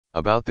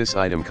About this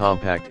item,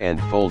 compact and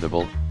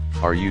foldable.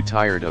 Are you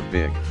tired of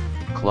big,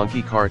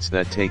 clunky carts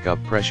that take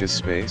up precious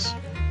space?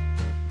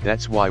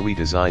 That's why we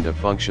designed a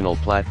functional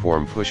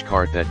platform push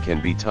cart that can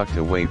be tucked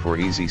away for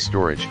easy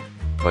storage,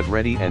 but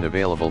ready and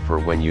available for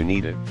when you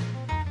need it.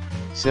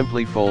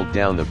 Simply fold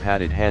down the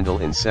padded handle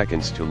in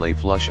seconds to lay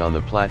flush on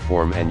the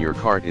platform and your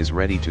cart is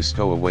ready to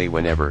stow away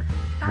whenever,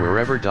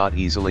 wherever.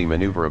 Easily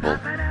maneuverable,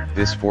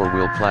 this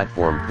 4-wheel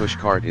platform push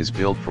cart is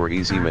built for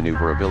easy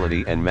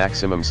maneuverability and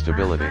maximum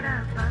stability.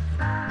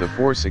 The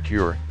 4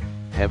 secure,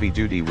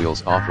 heavy-duty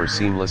wheels offer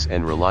seamless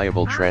and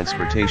reliable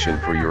transportation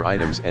for your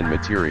items and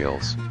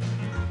materials.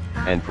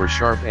 And for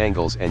sharp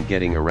angles and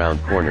getting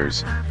around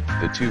corners,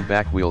 the 2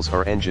 back wheels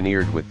are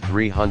engineered with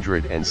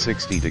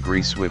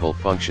 360-degree swivel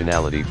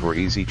functionality for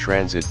easy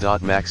transit.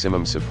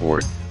 Maximum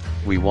support.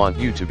 We want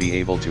you to be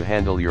able to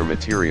handle your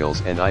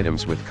materials and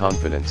items with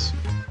confidence.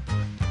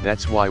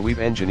 That's why we've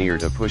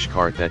engineered a push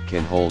cart that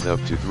can hold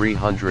up to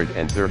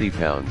 330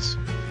 pounds.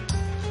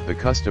 The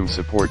custom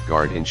support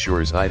guard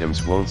ensures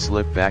items won't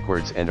slip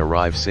backwards and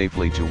arrive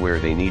safely to where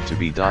they need to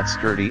be.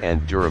 Sturdy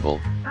and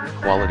durable,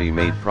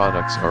 quality-made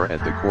products are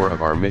at the core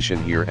of our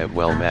mission here at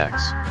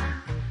Wellmax.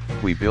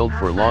 We build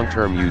for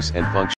long-term use and function.